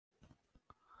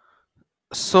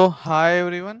Hi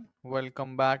everyone,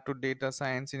 welcome back to Data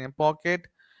Science in a Pocket.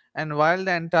 And while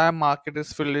the entire market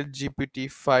is filled with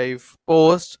GPT-5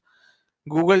 posts,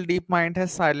 Google DeepMind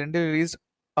has silently released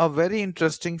a very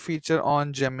interesting feature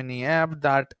on Gemini app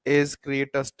that is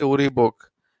create a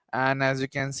storybook. And as you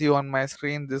can see on my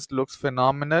screen, this looks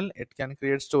phenomenal. It can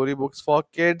create storybooks for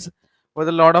kids with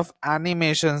a lot of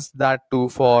animations that too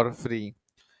for free.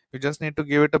 You just need to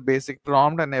give it a basic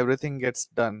prompt and everything gets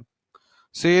done.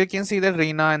 So you can see that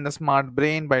Rena and the Smart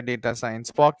Brain by Data Science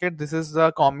Pocket. This is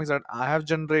the comics that I have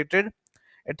generated.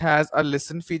 It has a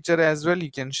listen feature as well.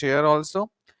 You can share also.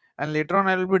 And later on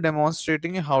I will be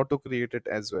demonstrating you how to create it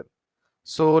as well.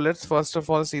 So let's first of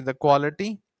all see the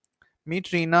quality.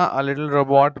 Meet Rena, a little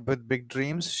robot with big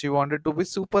dreams. She wanted to be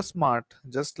super smart,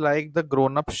 just like the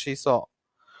grown-up she saw.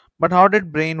 But how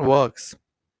did brain works?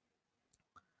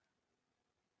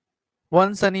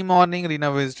 One sunny morning,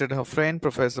 Rena visited her friend,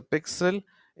 Professor Pixel.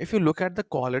 If you look at the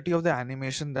quality of the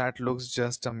animation, that looks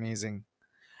just amazing.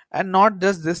 And not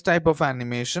just this type of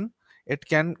animation, it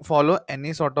can follow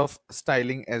any sort of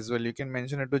styling as well. You can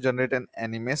mention it to generate an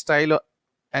anime style or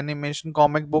animation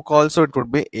comic book, also, it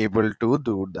would be able to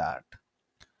do that.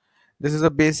 This is a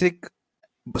basic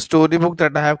storybook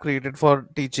that I have created for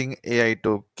teaching AI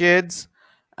to kids,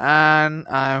 and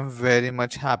I am very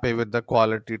much happy with the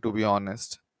quality, to be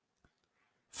honest.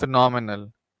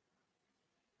 Phenomenal.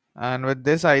 And with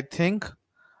this, I think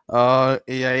AI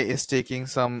is taking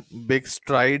some big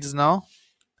strides now.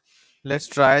 Let's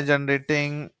try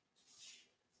generating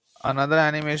another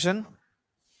animation.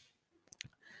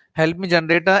 Help me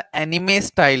generate a anime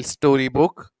style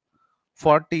storybook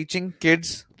for teaching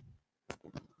kids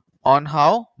on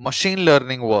how machine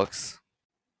learning works.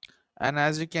 And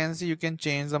as you can see, you can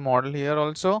change the model here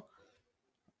also.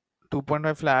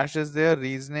 2.5 flash is there,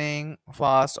 reasoning,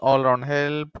 fast, all around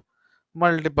help,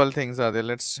 multiple things are there.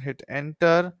 Let's hit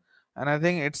enter. And I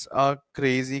think it's a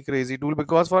crazy tool,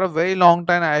 because for a very long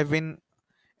time I've been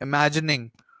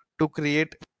imagining to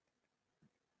create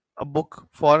a book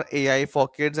for AI for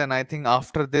kids, and I think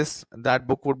after this, that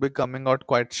book would be coming out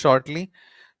quite shortly.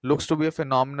 Looks to be a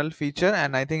phenomenal feature,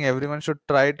 and I think everyone should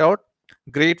try it out.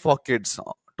 Great for kids,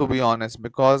 to be honest,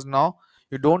 because now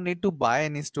you don't need to buy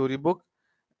any storybook.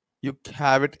 You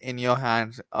have it in your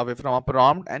hands away from a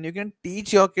prompt, and you can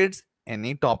teach your kids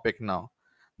any topic now.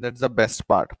 That's the best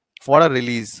part for a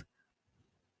release.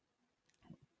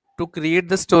 To create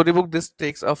the storybook, this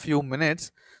takes a few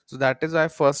minutes, so that is why I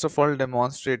first of all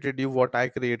demonstrated you what I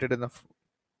created in the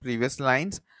previous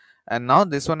lines, and now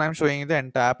this one I'm showing you the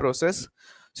entire process.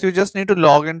 So you just need to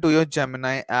log into your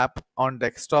Gemini app on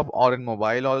desktop or in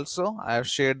mobile also. I have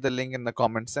shared the link in the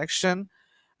comment section,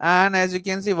 and as you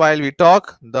can see, while we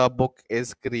talk, the book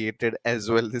is created as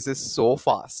well. This is so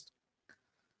fast.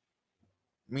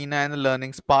 Mina and the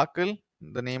Learning Sparkle.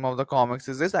 The name of the comics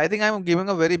is this. I think I'm giving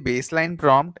a very baseline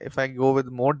prompt. If I go with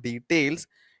more details,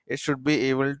 it should be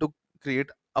able to create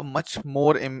a much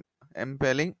more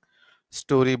impelling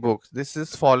storybook. This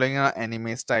is following an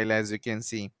anime style, as you can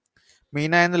see.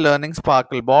 Mina and the Learning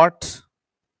Sparkle bot.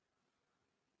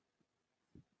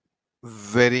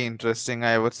 Very interesting,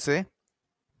 I would say.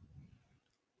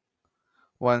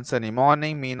 One sunny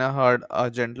morning, Mina heard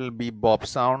a gentle beep bop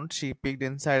sound. She peeked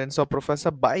inside and saw Professor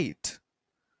Bite.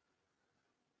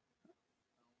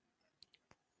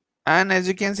 And as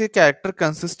you can see, character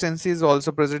consistency is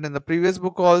also present in the previous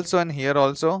book also, and here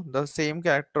also the same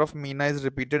character of Mina is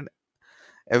repeated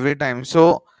every time.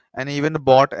 So, and even the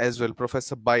bot as well,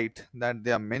 Professor Bite, that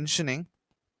they are mentioning,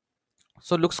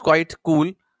 so looks quite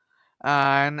cool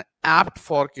and apt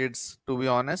for kids, to be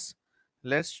honest.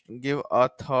 Let's give a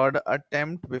third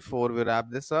attempt before we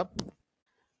wrap this up.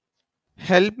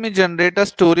 Help me generate a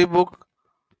storybook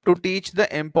to teach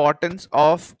the importance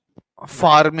of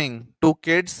farming to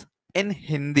kids in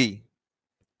Hindi.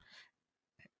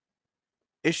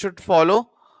 It should follow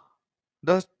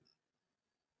the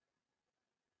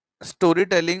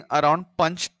storytelling around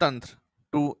Panchtantra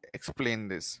to explain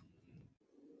this.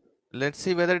 Let's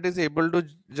see whether it is able to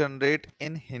generate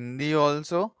in Hindi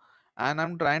also. And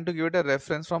I'm trying to give it a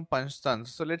reference from Panchtantra.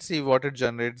 So let's see what it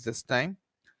generates this time.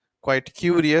 Quite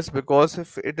curious, because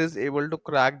if it is able to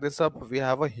crack this up, we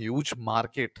have a huge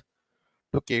market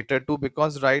to cater to,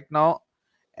 because right now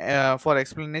for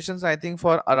explanations, I think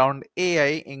for around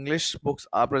AI, English books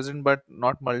are present but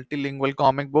not multilingual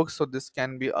comic books, so this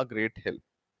can be a great help.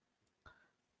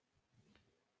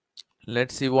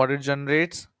 Let's see what it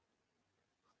generates.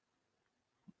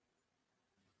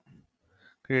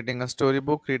 Creating a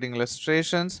storybook, creating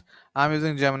illustrations. I'm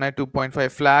using Gemini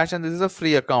 2.5 Flash, and this is a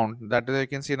free account. That is, you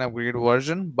can see an upgraded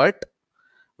version. But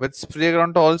with free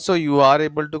account also, you are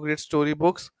able to create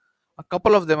storybooks a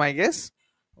couple of them, I guess,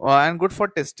 and good for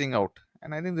testing out.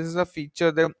 And I think this is a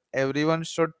feature that everyone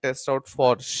should test out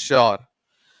for sure,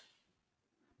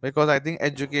 because I think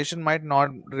education might not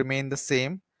remain the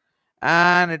same,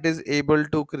 and it is able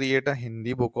to create a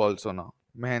Hindi book also now.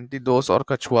 Mehanti Dos or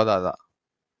Kachua Dada.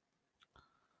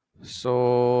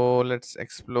 So let's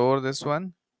explore this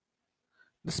one.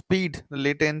 The speed, the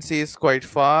latency is quite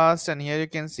fast, and here you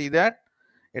can see that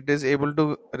it is able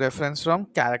to reference from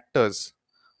characters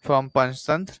from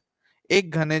Panchatantra.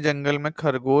 एक घने जंगल में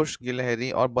खरगोश,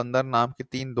 गिलहरी और बंदर नाम के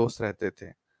तीन दोस्त रहते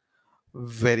थे.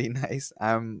 Very nice.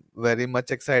 I'm very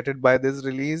much excited by this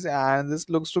release, and this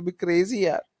looks to be crazy,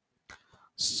 yeah.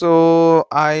 So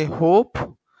I hope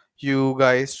you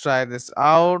guys try this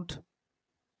out.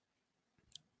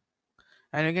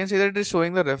 And you can see that it is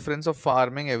showing the reference of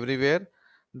farming everywhere.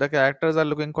 The characters are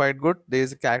looking quite good. There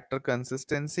is character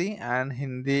consistency, and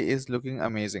Hindi is looking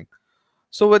amazing.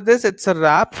 So with this, it's a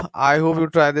wrap. I hope you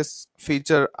try this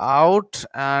feature out,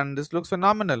 and this looks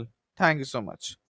phenomenal. Thank you so much.